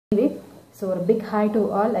So a big hi to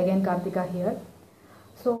all, again Karthika here.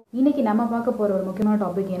 So இன்னைக்கு நம்ம பார்க்க போற ஒரு முக்கியமான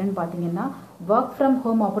டாபிக் என்னன்னு பாத்தீங்கன்னா work from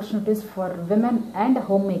home opportunities for women and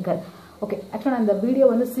homemaker. Okay, ஆக்சுவலாக நான் இந்த வீடியோ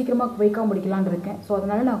வந்து சீக்கிரமாக வைக்க முடிக்கலான்னு இருக்கேன். ஸோ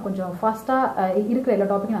அதனால நான் கொஞ்சம் ஃபாஸ்ட்டாக இருக்கிற எல்லா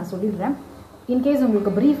டாப்பிக்கும் நான் சொல்லிடுறேன். இன்கேஸ்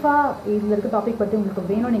உங்களுக்கு ப்ரீஃபாக இதில் இருக்க டாபிக் பற்றி உங்களுக்கு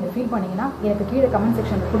வேணும் நீங்கள் ஃபீல் பண்ணிங்கன்னா எனக்கு கீழே கமெண்ட்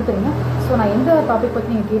செக்ஷனில் கொடுத்துருங்க. ஸோ நான் எந்த டாபிக்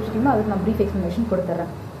பற்றி நீங்கள் கேட்டுட்டீங்களோ அதுக்கு நான் ப்ரீஃப் எக்ஸ்ப்ளனேஷன்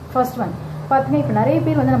கொடுத்துட்றேன். ஃபர்ஸ்ட் ஒன் பார்த்தீங்கன்னா, இப்போ நிறைய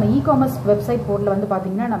பேர் வந்து நம்ம இ-காமர்ஸ் வெப்சைட் போர்ட்டில் வந்து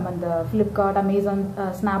பார்த்தீங்கன்னா நம்ம இந்த ஃப்ளிப்கார்ட், அமேசான்,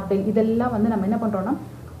 ஸ்னாப்டீல் இதெல்லாம் வந்து நம்ம என்ன பண்ணுறோன்னா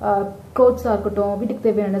க்ளோத்ஸாக இருக்கட்டும், வீட்டுக்கு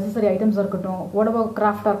தேவையான நெசசரி ஐட்டம்ஸாக இருக்கட்டும், உடம்பு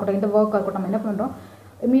கிராஃப்டாக இருக்கட்டும், இந்த ஒர்க்காக இருக்கட்டும், நம்ம என்ன பண்ணுறோம்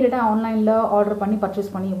இமீடியட்டாக ஆன்லைனில் ஆர்டர் பண்ணி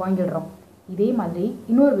பர்ச்சேஸ் பண்ணி வாங்கிடுறோம். இதே மாதிரி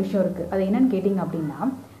இன்னொரு விஷயம் இருக்குது. அது என்னன்னு கேட்டிங்க அப்படின்னா,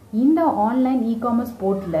 இந்த ஆன்லைன் இ-காமர்ஸ்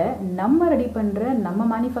போர்ட்டில் நம்ம ரெடி பண்ணுற நம்ம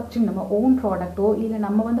மேனுஃபேக்சரிங் நம்ம ஓன் ப்ராடக்ட்டோ இல்லை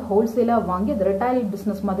நம்ம வந்து ஹோல்சேலாக வாங்கி அது ரிட்டைல்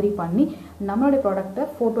பிஸ்னஸ் மாதிரி பண்ணி நம்மளுடைய ப்ராடக்ட்டை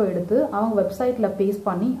ஃபோட்டோ எடுத்து அவங்க வெப்சைட்டில் பேஸ்ட்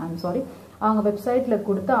பண்ணி அவங்க வெப்சைட்டில்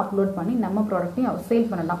கொடுத்து அப்லோட் பண்ணி நம்ம ப்ராடக்ட்டையும் சேல்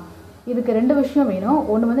பண்ணலாம். இதுக்கு ரெண்டு விஷயம் வேணும்.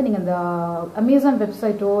 ஒன்று வந்து நீங்கள் இந்த அமேசான்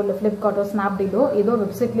வெப்சைட்டோ இல்லை ஃப்ளிப்கார்ட்டோ, ஸ்னாப்டீலோ ஏதோ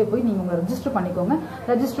வெப்சைட்லேயே போய் நீங்கள் உங்களை ரெஜிஸ்டர் பண்ணிக்கோங்க.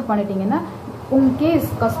 ரெஜிஸ்டர் பண்ணிட்டீங்கன்னா இன்கேஸ்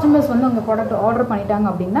கஸ்டமர்ஸ் வந்து உங்கள் ப்ராடக்ட் ஆர்டர் பண்ணிட்டாங்க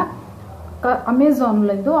அப்படின்னா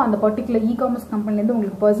அமேசான்லேருந்தோ அந்த பர்டிகுலர் இ-காமர்ஸ் கம்பெனிலேருந்து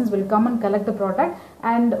உங்களுக்கு persons will come and collect the product.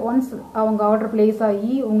 And once அவங்க ஆர்டர் பிளேஸ்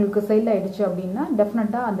ஆகி உங்களுக்கு சேல் ஆகிடுச்சு அப்படின்னா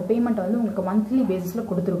டெஃபினட்டாக அந்த பேமெண்ட்டை வந்து உங்களுக்கு மந்த்லி பேசிஸில்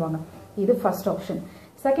கொடுத்துருவாங்க. இது ஃபர்ஸ்ட் ஆப்ஷன்.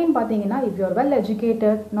 செகண்ட் பார்த்தீங்கன்னா, if you are well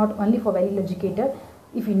educated, not only for well educated,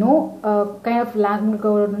 if you know kind of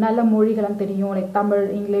உங்களுக்கு ஒரு நல்ல மொழிகள்லாம் தெரியும், like Tamil,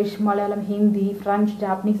 English, Malayalam, Hindi, French,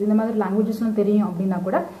 Japanese இந்த மாதிரி லாங்குவேஜஸ்லாம் தெரியும் அப்படின்னா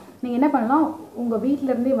கூட நீங்கள் என்ன பண்ணலாம், உங்கள்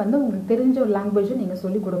வீட்டிலேருந்தே வந்து உங்களுக்கு தெரிஞ்ச ஒரு லாங்குவேஜை நீங்கள்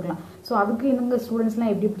சொல்லிக் கொடுக்கலாம். ஸோ அதுக்கு இவங்க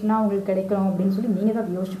ஸ்டூடெண்ட்ஸ்லாம் எப்படிலாம் உங்களுக்கு கிடைக்கும் அப்படின்னு சொல்லி நீங்கள்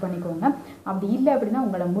தான் யோசிச்சு பண்ணிக்கோங்க. அப்படி இல்லை அப்படின்னா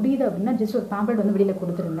உங்களை முடியுது அப்படின்னா ஜஸ்ட் ஒரு பேம்ப்ளெட் வந்து வெளியில்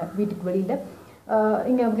கொடுத்துருங்க. வீட்டுக்கு வெளியில்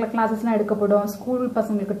இங்கே உங்களுக்கு கிளாஸஸ்லாம் எடுக்கப்படும், ஸ்கூல்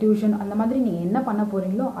பசங்களுக்கு டியூஷன், அந்த மாதிரி நீங்கள் என்ன பண்ண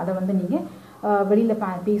போகிறீங்களோ அதை வந்து நீங்கள் வெளியில்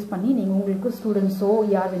பேஸ் பண்ணி நீங்கள் உங்களுக்கு ஸ்டூடெண்ட்ஸோ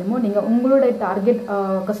யார் வேணுமோ நீங்கள் உங்களோட டார்கெட்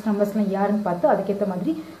கஸ்டமர்ஸ்லாம் யாருன்னு பார்த்து அதுக்கேற்ற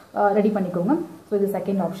மாதிரி ரெடி பண்ணிக்கோங்க. ஸோ இது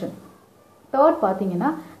செகண்ட் ஆப்ஷன். தேர்ட்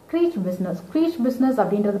பார்த்தீங்கன்னா க்ரீச் பிஸ்னஸ்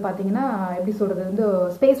அப்படின்றது பார்த்தீங்கன்னா எப்படி சொல்கிறது, வந்து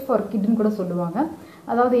ஸ்பேஸ் ஃபார் கிட்னு கூட சொல்லுவாங்க.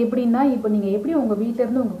 அதாவது எப்படின்னா, இப்போ நீங்கள் எப்படி உங்கள்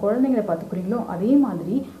வீட்டிலேருந்து உங்கள் குழந்தைங்களை பார்த்துக்கிறீங்களோ அதே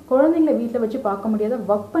மாதிரி குழந்தைங்களை வீட்டில் வச்சு பார்க்க முடியாத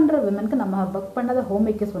ஒர்க் பண்ணுற விமனுக்கு நம்ம ஒர்க் பண்ணாத ஹோம்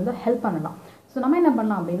மேக்கர்ஸ் வந்து ஹெல்ப் பண்ணலாம். ஸோ நம்ம என்ன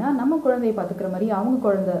பண்ணலாம் அப்படின்னா, நம்ம குழந்தையை பார்த்துக்கிற மாதிரி அவங்க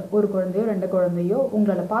ஒரு குழந்தையோ 2 குழந்தையோ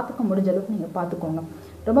உங்களால் பார்த்துக்க முடிஞ்ச அளவுக்கு நீங்கள் பார்த்துக்கோங்க.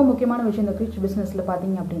 ரொம்ப முக்கியமான விஷயம் இந்த க்ரீச் பிஸ்னஸில்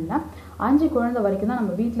பார்த்தீங்க அப்படின்னா 5 குழந்தை வரைக்கும் தான்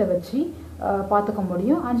நம்ம வீட்டில் வச்சு பார்த்துக்க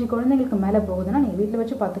முடியும். 5 குழந்தைங்களுக்கு மேலே போகுதுன்னா நீங்கள் வீட்டில்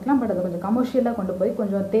வச்சு பார்த்துக்கலாம். பட் அதை கொஞ்சம் கமர்ஷியலாக கொண்டு போய்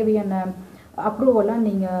கொஞ்சம் தேவையான அப்ரூவலாக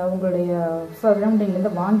நீங்கள் உங்களுடைய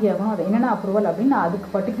சரௌண்டிங்லேருந்து வாங்கி ஆகணும். அது என்னென்ன அப்ரூவல் அப்படின்னு அதுக்கு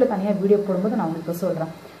பர்டிகுலர் தனியாக வீடியோ போடும்போது நான் உங்களுக்கு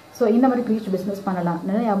சொல்கிறேன். ஸோ இந்த மாதிரி க்ரீச் பிஸ்னஸ் பண்ணலாம்.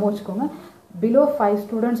 நிறைய ஞாபகம் வச்சுக்கோங்க, பிலோ 5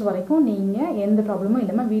 ஸ்டூடெண்ட்ஸ் வரைக்கும் நீங்கள் எந்த ப்ராப்ளமும்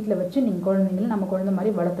இல்லாமல் வீட்டில் வச்சு நீங்கள் குழந்தைங்கள நம்ம குழந்தை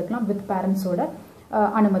மாதிரி வளர்த்துக்கலாம் வித் பேரண்ட்ஸோட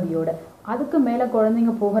அனுமதியோட. அதுக்கு மேலே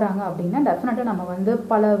குழந்தைங்க போகிறாங்க அப்படின்னா டெஃபினட்டாக நம்ம வந்து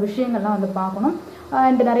பல விஷயங்கள்லாம் வந்து பார்க்கணும்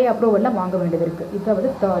அண்ட் நிறைய அப்ரூவல்லாம் வாங்க வேண்டியது இருக்குது. இதாவது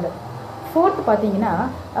தேர்டு. ஃபோர்த் பார்த்தீங்கன்னா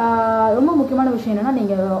ரொம்ப முக்கியமான விஷயம் என்னென்னா,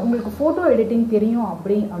 நீங்கள் உங்களுக்கு ஃபோட்டோ எடிட்டிங் தெரியும்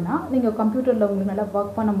அப்படின்னா நீங்கள் கம்ப்யூட்டரில் உங்களுக்கு நல்லா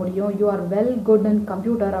ஒர்க் பண்ண முடியும். You are well good in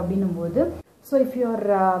computer அப்படின்னும் போது, so if you are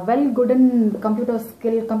well good in computer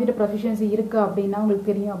skill, computer proficiency இருக்குது அப்படின்னா உங்களுக்கு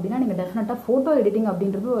தெரியும் அப்படின்னா நீங்கள் டெஃபினட்டாக ஃபோட்டோ எடிட்டிங்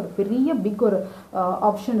அப்படின்றது ஒரு பெரிய பிக் ஒரு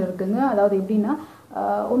ஆப்ஷன் இருக்குங்க. அதாவது எப்படின்னா,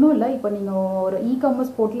 ஒன்றும் இல்லை, இப்போ நீங்கள் ஒரு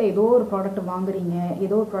இ-காமர்ஸ் போர்ட்டில் ஏதோ ஒரு ப்ராடக்ட் வாங்குறீங்க,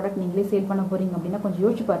 ஏதோ ஒரு ப்ராடக்ட் நீங்களே சேல் பண்ண போகிறீங்க அப்படின்னா கொஞ்சம்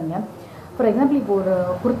யோசிச்சு பாருங்கள். ஃபார் எக்ஸாம்பிள், இப்போ ஒரு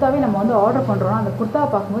குர்த்தாவே நம்ம வந்து ஆர்டர் பண்ணுறோம்னா அந்த குர்த்தாவை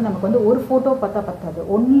பார்க்கும்போது நமக்கு வந்து ஒரு ஃபோட்டோ பத்தாது.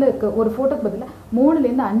 ஒரு ஃபோட்டோக்கு பதிலாக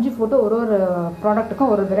 3லேருந்து 5 ஃபோட்டோ ஒரு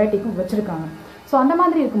ப்ராடக்ட்டுக்கும் ஒரு வெரைட்டிக்கும் வச்சுருக்காங்க. ஸோ அந்த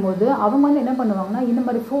மாதிரி இருக்கும்போது அவங்க வந்து என்ன பண்ணுவாங்கன்னா, இந்த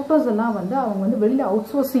மாதிரி ஃபோட்டோஸ் எல்லாம் வந்து அவங்க வந்து வெளியில் அவுட்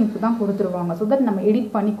சோர்சிங்க்கு தான் கொடுத்துருவாங்க. ஸோ தட் நம்ம எடிட்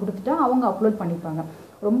பண்ணி கொடுத்துட்டா அவங்க அப்லோட் பண்ணிப்பாங்க.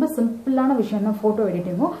 ரொம்ப சிம்பிளான விஷயம் தான் ஃபோட்டோ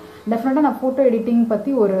எடிட்டிங்கும். டெஃபினட்டாக நான் ஃபோட்டோ எடிட்டிங்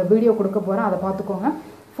பற்றி ஒரு வீடியோ கொடுக்க போகிறேன், அதை பார்த்துக்கோங்க.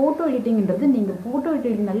 ஃபோட்டோ எடிட்டிங்கிறது நீங்கள் ஃபோட்டோ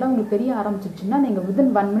எடிட்டிங் நல்லா உங்களுக்கு தெரிய ஆரம்பிச்சிச்சுன்னா நீங்கள்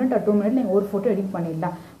வித்தின் 1 minute or 2 minutes நீங்கள் ஒரு ஃபோட்டோ எடிட்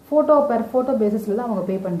பண்ணிடலாம். ஃபோட்டோ பேசிஸில் தான் அவங்க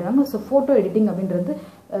பே பண்ணுறாங்க. ஸோ ஃபோட்டோ எடிட்டிங் அப்படின்றது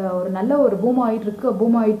ஒரு நல்ல ஒரு பூம் ஆகிட்டு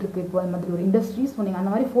இருக்கு இப்போ அந்த மாதிரி ஒரு இண்டஸ்ட்ரீஸ். ஸோ நீங்கள்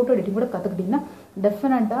அந்த மாதிரி ஃபோட்டோ எடிட்டிங் கூட கற்றுக்கிட்டிங்கன்னா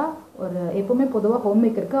டெஃபினட்டாக ஒரு எப்போவுமே பொதுவாக ஹோம்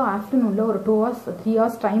மேக்கருக்கு ஆஃப்டர்நூனில் ஒரு 2 hours 3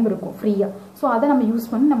 hours டைம் இருக்கும் ஃப்ரீயாக. ஸோ அதை நம்ம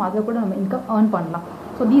யூஸ் பண்ணி நம்ம அதை கூட நம்ம இன்கம் ஏர்ன் பண்ணலாம்.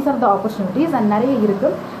 So these are the opportunities and நிறைய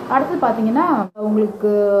இருக்குது. அடுத்து பார்த்தீங்கன்னா, உங்களுக்கு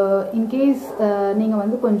இன்கேஸ் நீங்கள்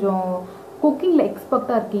வந்து கொஞ்சம் குக்கிங்கில்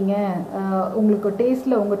எக்ஸ்பர்ட்டாக இருக்கீங்க, உங்களுக்கு உங்கள்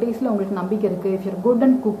டேஸ்ட்டில் உங்களுக்கு நம்பிக்கை இருக்குது, if your good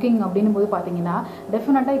and cooking அப்படின்னும் போது பார்த்தீங்கன்னா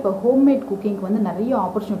டெஃபினட்டாக இப்போ ஹோம்மேட் குக்கிங்க்கு வந்து நிறைய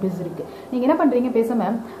ஆப்பர்ச்சுனிட்டிஸ் இருக்குது. நீங்கள் என்ன பண்ணுறீங்க,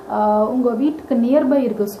 பேசாமல் உங்கள் வீட்டுக்கு நியர்பை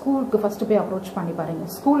இருக்க ஸ்கூலுக்கு ஃபஸ்ட்டு போய் அப்ரோச் பண்ணி பாருங்கள்.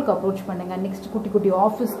 ஸ்கூலுக்கு அப்ரோச் பண்ணுங்கள். நெக்ஸ்ட் குட்டி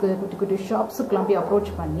ஆஃபீஸ்க்கு, குட்டி ஷாப்ஸுக்கெலாம் போய்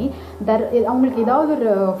அப்ரோச் பண்ணி அவங்களுக்கு ஏதாவது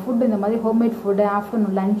ஒரு ஃபுட் இந்த மாதிரி ஹோம்மேட் ஃபுட்டு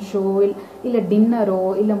ஆஃப்டர்நூன் லஞ்சோ இல்லை டின்னரோ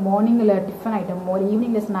இல்லை மார்னிங்கில் டிஃபன் ஐட்டமோ இல்லை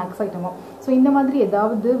ஈவினிங்கில் ஸ்நாக்ஸ் ஐட்டமோ ஸோ இந்த மாதிரி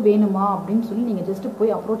ஏதாவது வேணுமா அப்படின்னு சொல்லி நீங்கள் ஜஸ்ட்டு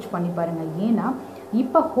போய் அப்ரோச் பண்ணி பாருங்கள். ஏன்னா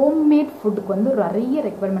இப்போ ஹோம்மேட் ஃபுட்டுக்கு வந்து நிறைய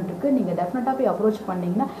ரெக்குவயர்மெண்ட் இருக்குது. நீங்கள் டெஃபினட்டாக போய் அப்ரோச்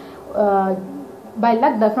பண்ணிங்கன்னா பை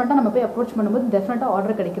லக் டெஃபினட்டாக நம்ம போய் அப்ரோச் பண்ணும்போது டெஃபினட்டாக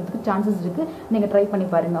ஆர்டர் கிடைக்கிறதுக்கு சான்சஸ் இருக்குது. நீங்கள் ட்ரை பண்ணி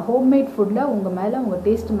பாருங்கள். ஹோம்மேட் ஃபுட்டில் உங்கள் மேலே உங்கள்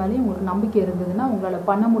டேஸ்ட் மேலேயும் உங்களுக்கு நம்பிக்கை இருந்ததுன்னா உங்களால்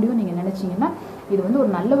பண்ண முடியும் நீங்கள் நினச்சிங்கன்னா இது வந்து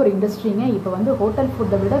ஒரு நல்ல ஒரு இண்டஸ்ட்ரிங்க. இப்போ வந்து ஹோட்டல்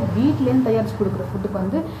ஃபுட்டை விட வீட்லேருந்து தயாரித்து கொடுக்குற ஃபுட்டுக்கு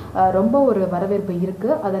வந்து ரொம்ப ஒரு வரவேற்பு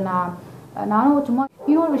இருக்குது. அதை நானும் சும்மா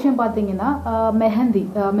இன்னொரு விஷயம் பார்த்தீங்கன்னா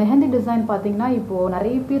மெஹந்தி டிசைன் பார்த்தீங்கன்னா இப்போது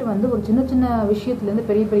நிறைய பேர் வந்து ஒரு சின்ன சின்ன விஷயத்துலேருந்து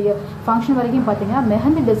பெரிய பெரிய ஃபங்க்ஷன் வரைக்கும் பார்த்தீங்கன்னா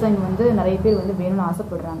மெஹந்தி டிசைன் வந்து நிறைய பேர் வந்து வேணும்னு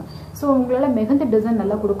ஆசைப்படுறாங்க. ஸோ உங்களால் மெஹந்தி டிசைன்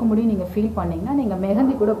நல்லா கொடுக்க முடியும் நீங்கள் ஃபீல் பண்ணிங்கன்னா நீங்கள்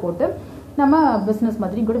மெஹந்தி கூட போட்டு நம்ம பிஸ்னஸ்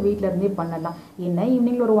மாதிரி கூட வீட்டில் இருந்தே பண்ணலாம். என்ன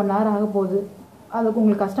ஈவினிங்கில் ஒரு 1 hour ஆக போகுது, அதுக்கு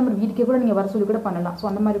உங்களுக்கு கஸ்டமர் வீட்டுக்கே கூட நீங்கள் வர சொல்லி கூட பண்ணலாம். ஸோ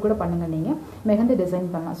அந்த மாதிரி கூட பண்ணுங்கள், நீங்கள் மெஹந்தி டிசைன்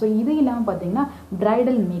பண்ணலாம். ஸோ இது இல்லாமல் பார்த்தீங்கன்னா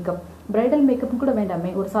பிரைடல் மேக்கப் கூட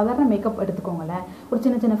வேண்டாமே, ஒரு சாதாரண மேக்கப் எடுத்துக்கோங்களேன், ஒரு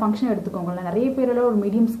சின்ன சின்ன ஃபங்க்ஷன் எடுத்துக்கோங்களேன். நிறைய பேரில் ஒரு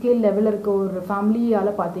மீடியம் ஸ்கேல் லெவலில் இருக்க ஒரு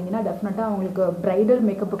ஃபேமிலியால் பார்த்தீங்கன்னா டெஃபினட்டாக அவங்களுக்கு பிரைடல்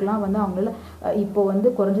மேக்கப்புக்கெலாம் வந்து அவங்களால இப்போ வந்து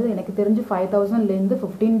குறைஞ்சது எனக்கு தெரிஞ்சு 5,000லேருந்து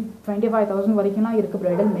 15,000-25,000 வரைக்கும்லாம் இருக்குது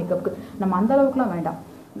பிரைடல் மேக்கப்புக்கு. நம்ம அந்த அளவுக்குலாம் வேண்டாம்.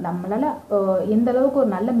 நம்மளால் எந்த அளவுக்கு ஒரு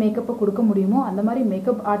நல்ல மேக்கப்பை கொடுக்க முடியுமோ அந்த மாதிரி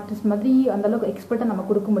மேக்கப் ஆர்டிஸ்ட் மாதிரி அந்த அளவுக்கு எக்ஸ்பர்ட்டாக நம்ம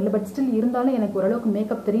கொடுக்க முடியல. பட் ஸ்டில் இருந்தாலும் எனக்கு ஓரளவுக்கு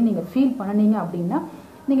மேக்கப் தெரியும் நீங்கள் ஃபீல் பண்ணினீங்க அப்படின்னா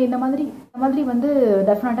நீங்கள் இந்த மாதிரி வந்து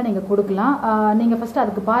டெஃபினட்டாக நீங்கள் கொடுக்கலாம். நீங்கள் ஃபஸ்ட்டு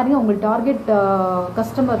அதுக்கு பாருங்கள், உங்கள் டார்கெட்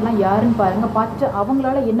கஸ்டமர்லாம் யாருன்னு பாருங்கள். பார்த்துட்டு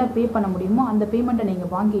அவங்களால என்ன பே பண்ண முடியுமோ அந்த பேமெண்ட்டை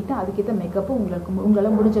நீங்கள் வாங்கிட்டு அதுக்கேற்ற மேக்கப்பு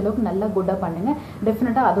உங்களால் முடிஞ்ச அளவுக்கு நல்லா குட்டாக பண்ணுங்கள்.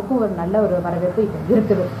 டெஃபினட்டாக அதுக்கும் ஒரு நல்ல ஒரு வரவேற்பு இப்போ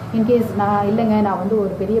இருக்குது. இன்கேஸ் நான் வந்து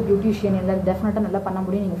ஒரு பெரிய பியூட்டிஷியன் இல்லை டெஃபினட்டாக நல்லா பண்ண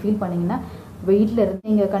முடியும் நீங்கள் ஃபீல் பண்ணிங்கன்னா வீட்டில் இருந்து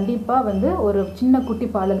நீங்கள் கண்டிப்பாக வந்து ஒரு சின்ன குட்டி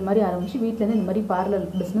பார்லர் மாதிரி ஆரம்பித்து வீட்டிலேருந்து இந்த மாதிரி பார்லர்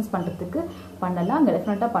பிஸ்னஸ் பண்ணுறதுக்கு பண்ணலாம். அங்கே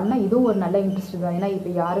டெஃபினட்டாக பண்ணால் இதுவும் ஒரு நல்ல இன்ட்ரெஸ்ட் தான். ஏன்னா இப்போ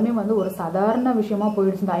யாருமே வந்து ஒரு சாதாரண விஷயமா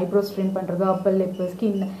போயிடுச்சு. இந்த ஐப்ரோஸ் ஸ்ட்ரெயின் பண்ணுறது, அப்பல் லிப்பு,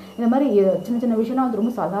 ஸ்கின், இந்த மாதிரி சின்ன சின்ன விஷயம்லாம் வந்து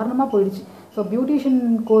ரொம்ப சாதாரணமாக போயிடுச்சு. ஸோ பியூட்டிஷியன்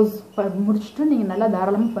கோர்ஸ் முடிச்சுட்டு நீங்கள் நல்லா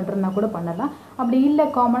தாராளமாக பண்ணுறதுனா கூட பண்ணலாம். அப்படி இல்லை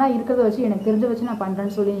காமனாக இருக்கிறத வச்சு எனக்கு தெரிஞ்ச வச்சு நான்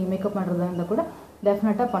பண்ணுறேன்னு சொல்லி நீங்கள் மேக்கப் பண்ணுறதா இருந்தால் கூட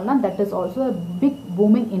டெஃபினட்டாக பண்ணலாம். That is also a big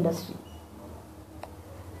booming industry.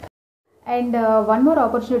 And one more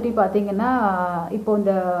opportunity பார்த்தீங்கன்னா இப்போ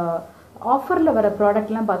இந்த ஆஃபரில் வர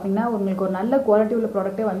ப்ராடக்ட்லாம் பார்த்தீங்கன்னா உங்களுக்கு ஒரு நல்ல குவாலிட்டி உள்ள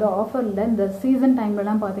ப்ராடக்ட்டே வந்து ஆஃபரில் இந்த சீசன்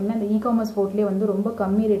டைம்லலாம் பார்த்தீங்கன்னா இந்த இ-காமர்ஸ் போர்ட்லேயே வந்து ரொம்ப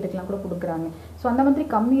கம்மி ரேட்டுக்கெலாம் கூட கொடுக்குறாங்க. ஸோ அந்த மாதிரி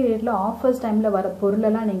கம்மி ரேட்டில் ஆஃபர்ஸ் டைமில் வர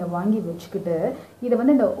பொருளெல்லாம் நீங்கள் வாங்கி வச்சுக்கிட்டு இதை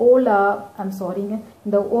வந்து இந்த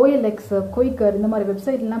இந்த OLX, குயிக்கர் இந்த மாதிரி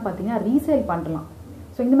வெப்சைட்லாம் பார்த்தீங்கன்னா ரீசேல் பண்ணலாம்.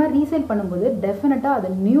 ஸோ இந்த மாதிரி ரீசேல் பண்ணும்போது டெஃபினட்டாக அது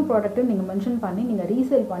நியூ ப்ராடக்ட்டு நீங்கள் மென்ஷன் பண்ணி நீங்கள்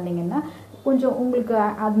ரீசேல் பண்ணிங்கன்னா கொஞ்சம் உங்களுக்கு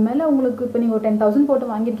அது மேலே உங்களுக்கு இப்போ நீங்கள் ஒரு 10,000 போட்டு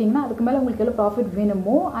வாங்கியிருக்கீங்கன்னா அதுக்கு மேலே உங்களுக்கு எவ்வளோ ப்ராஃபிட்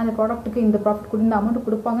வேணுமோ அந்த ப்ராடக்ட்டுக்கு இந்த ப்ராஃபிட் கூட இந்த அமௌண்ட்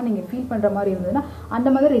கொடுப்பாங்க நீங்கள் ஃபீல் பண்ணுற மாதிரி இருந்ததுன்னா அந்த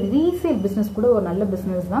மாதிரி ரீசேல் பிஸ்னஸ் கூட ஒரு நல்ல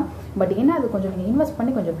பிஸ்னஸ் தான். பட் ஏன்னா அது கொஞ்சம் நீங்கள் இன்வெஸ்ட்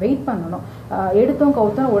பண்ணி கொஞ்சம் வெயிட் பண்ணணும். எடுத்தோம்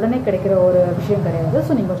கவுத்தோம் உடனே கிடைக்கிற ஒரு விஷயம் கிடையாது.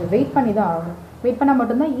 ஸோ நீங்கள் கொஞ்சம் வெயிட் பண்ணி தான் ஆகணும். வெயிட் பண்ணால்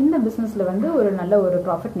மட்டும்தான் இந்த பிஸ்னஸில் வந்து ஒரு நல்ல ஒரு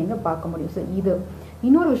ப்ராஃபிட் நீங்கள் பார்க்க முடியும். ஸோ இது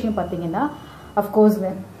இன்னொரு விஷயம் பார்த்தீங்கன்னா of course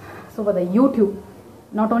so for the YouTube,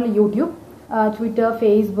 not only YouTube, Twitter,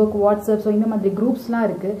 Facebook, WhatsApp, so இந்த மாதிரி குரூப்ஸ்லாம்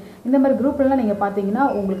இருக்குது. இந்த மாதிரி குரூப்லாம் நீங்கள் பார்த்தீங்கன்னா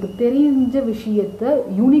உங்களுக்கு தெரிஞ்ச விஷயத்தை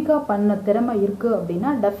யூனிக்காக பண்ண திறமை இருக்குது அப்படின்னா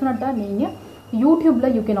டெஃபினட்டாக நீங்கள்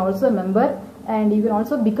யூடியூப்பில் you can also member and you can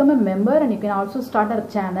also become a member and you can also start a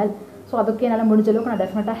channel. So அதுக்கு என்னால் முடிஞ்ச அளவுக்கு நான்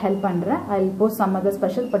டெஃபினட்டாக ஹெல்ப் பண்ணுறேன். I will post some other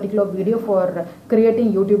special particular video for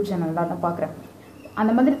creating YouTube channel தான் நான் பார்க்குறேன்.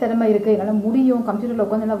 அந்த மாதிரி திறமை இருக்குது, என்னால் முடியும், கம்ப்யூட்டரில்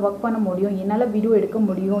உட்காந்து என்னால் ஒர்க் பண்ண முடியும், என்னால் வீடியோ எடுக்க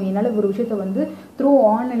முடியும், என்னால் ஒரு விஷயத்தை வந்து த்ரூ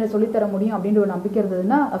ஆன்லைனில் சொல்லித்தர முடியும் அப்படின்ற ஒரு நம்பிக்கை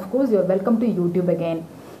இருந்ததுன்னா of course you welcome to YouTube again.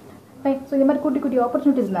 Right. So இந்த மாதிரி குட்டி குட்டி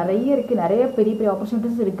ஆப்பர்ச்சுனிட்டிஸ் நிறைய இருக்குது, நிறைய பெரிய பெரிய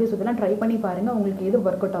ஆப்பர்ச்சுனிட்டிஸ் இருக்குது. ஸோ இதெல்லாம் ட்ரை பண்ணி பாருங்கள், உங்களுக்கு எது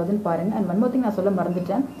ஒர்க் அவுட் ஆகுதுன்னு பாருங்கள். அண்ட் ஒன் மோர் திங் நான் சொல்ல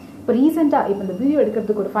மறந்துட்டேன். இப்போ ரீசெண்டாக இந்த வீடியோ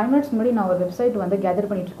எடுக்கிறதுக்கு ஒரு 5 minutes முன்னாடி நான் ஒரு வெப்சைட் வந்து கேதர்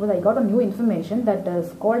பண்ணிட்டு இருக்கும்போது I got a new information that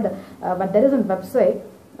is called there is a website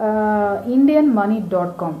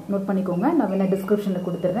indianmoney.com. Note பண்ணிக்கோங்க, நான் வேணா டிஸ்கிரிப்ஷனில்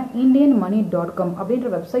கொடுத்துட்றேன். indianmoney.com அப்படின்ற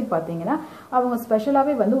வெப்சைட் பார்த்தீங்கன்னா அவங்க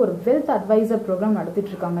ஸ்பெஷலாகவே வந்து ஒரு வெல்த் அட்வைசர் ப்ரோக்ராம்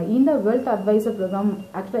நடத்திட்டு இருக்காங்க. இந்த வெல்த் அட்வைசர் ப்ரோக்ராம்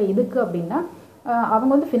ஆக்சுவலாக எதுக்கு அப்படின்னா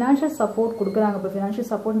அவங்க வந்து ஃபினான்ஷியல் சப்போர்ட் கொடுக்குறாங்க. இப்போ ஃபினான்ஷியல்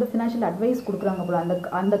சப்போர்ட் வந்து ஃபினான்ஷியல் அட்வைஸ் கொடுக்குறாங்க போல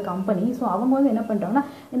அந்த கம்பெனி. ஸோ அவங்க வந்து என்ன பண்ணுறாங்கன்னா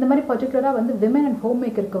இந்த மாதிரி பர்டிகுலராக வந்து விமன் அண்ட் ஹோம்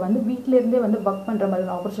மேக்கருக்கு வந்து வீட்டிலேருந்தே வந்து ஒர்க் பண்ணுற மாதிரி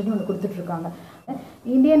ஆப்பர்ச்சுனிட்டி வந்து கொடுத்துட்ருக்காங்க.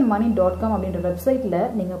 indianmoney.com அப்படின்ற வெப்சைட்டில்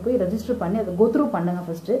நீங்கள் போய் ரெஜிஸ்டர் பண்ணி அதை கோத்ரூ பண்ணுங்கள்.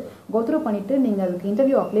 ஃபஸ்ட்டு கோத்ரூ பண்ணிவிட்டு நீங்கள் அதுக்கு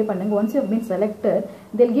இன்டர்வியூ அப்ளை பண்ணுங்கள். Once you been selected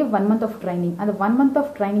they'll give 1 month of training. அந்த 1 month of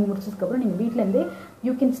training முடிச்சதுக்கப்புறம் நீங்கள் வீட்டிலேருந்தே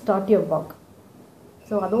you can start your work.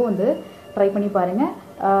 So அதுவும் வந்து ட்ரை பண்ணி பாருங்கள்,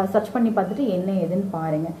 சர்ச் பண்ணி பார்த்துட்டு என்ன ஏதுன்னு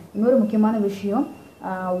பாருங்கள். இன்னொரு முக்கியமான விஷயம்,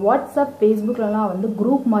 வாட்ஸ்அப், ஃபேஸ்புக்லலாம் வந்து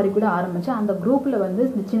குரூப் மாதிரி கூட ஆரம்பித்து அந்த குரூப்பில் வந்து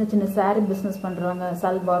சின்ன சின்ன சாரீ பிஸ்னஸ் பண்ணுறாங்க,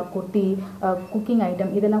 சல்வார், குர்த்தி, குக்கிங்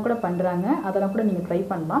ஐட்டம் இதெல்லாம் கூட பண்ணுறாங்க. அதெல்லாம் கூட நீங்கள் ட்ரை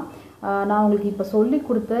பண்ணலாம். நான் உங்களுக்கு இப்போ சொல்லி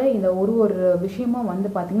கொடுத்த இந்த ஒரு விஷயமும் வந்து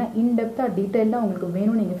பார்த்தீங்கன்னா இன்டெப்த்தாக டீட்டெயிலாக உங்களுக்கு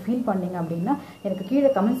வேணும்னு நீங்கள் ஃபீல் பண்ணீங்க அப்படின்னா எனக்கு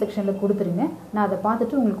கீழே கமெண்ட் செக்ஷனில் கொடுத்துருங்க. நான் அதை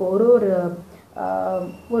பார்த்துட்டு உங்களுக்கு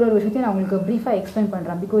ஒரு விஷயத்தையும் நான் உங்களுக்கு ப்ரீஃபாக எக்ஸ்பிளைன்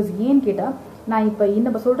பண்ணுறேன். பிகாஸ் ஏன்னு கேட்டால் நான்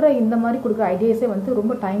இப்போ சொல்கிற இந்த மாதிரி கொடுக்குற ஐடியாஸே வந்து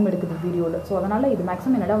ரொம்ப டைம் எடுக்குது வீடியோவில். ஸோ அதனால் இது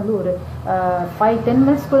மேக்ஸிமம் என்னால் வந்து ஒரு 5-10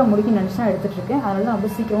 மினிட்ஸ்க்குள்ளே முடிக்க நினச்சி நான் எடுத்துகிட்ருக்கேன். அதனால தான்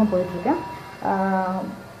ரொம்ப சீக்கிரமாக போயிட்டுருக்கேன்.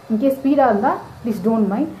 இன்கேஸ் ஸ்பீடாக இருந்தால் ப்ளீஸ் டோன்ட்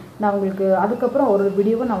மைண்ட். நான் உங்களுக்கு அதுக்கப்புறம் ஒரு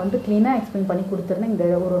வீடியோவை நான் வந்து க்ளீனாக எக்ஸ்பிளைன் பண்ணி கொடுத்துருந்தேன் இந்த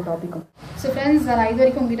ஒரு டாப்பிக்கும். ஸோ ஃப்ரெண்ட்ஸ், நான் இது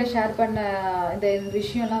வரைக்கும் உங்கள்கிட்ட ஷேர் பண்ண இந்த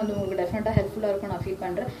விஷயம்லாம் வந்து உங்களுக்கு டெஃபினட்டாக ஹெல்ப்ஃபுல்லாக இருக்கும் நான் ஃபீல்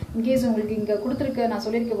பண்ணுறேன். இன்கேஸ் உங்களுக்கு இங்கே கொடுத்துருக்க நான்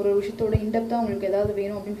சொல்லியிருக்க ஒரு விஷயத்தோட இன்டெப்த்தாக உங்களுக்கு ஏதாவது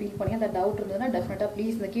வேணும் அப்படின்னு ஃபீல் பண்ணி அந்த டவுட் இருந்ததுன்னா டெஃபினட்டாக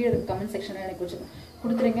ப்ளீஸ் இந்த கீழே கமெண்ட் செக்ஷனில் எனக்கு கொஞ்சம்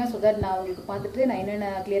கொடுத்துருங்க. ஸோ தட் நான் உங்களுக்கு பார்த்துட்டு நான் என்னென்ன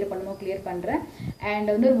கிளியர் பண்ணணுமோ கிளியர் பண்ணுறேன்.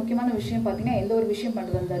 அண்ட் இன்னொரு முக்கியமான விஷயம் பார்த்தீங்கன்னா எந்த ஒரு விஷயம்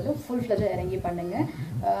பண்ணுறது இருந்தாலும் ஃபுல் ஃப்ளெஜாக இறங்கி பண்ணுங்கள்.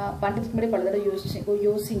 பண்ணுறதுக்கு முன்னாடி பல தடவை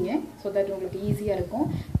யோசிங்க. ஸோ தட் உங்களுக்கு ஈஸியாக இருக்கும்.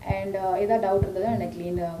 அண்ட் ஏதாவது டவுட் இருந்ததுன்னா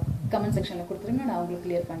எனக்கு கமெண்ட் செக்ஷனில் கொடுத்துருங்க, நான் உங்களுக்கு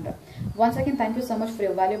கிளியர் பண்ணுறேன். Once again, thank you so much for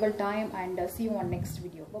your valuable time and see you on next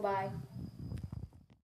video. Bye bye.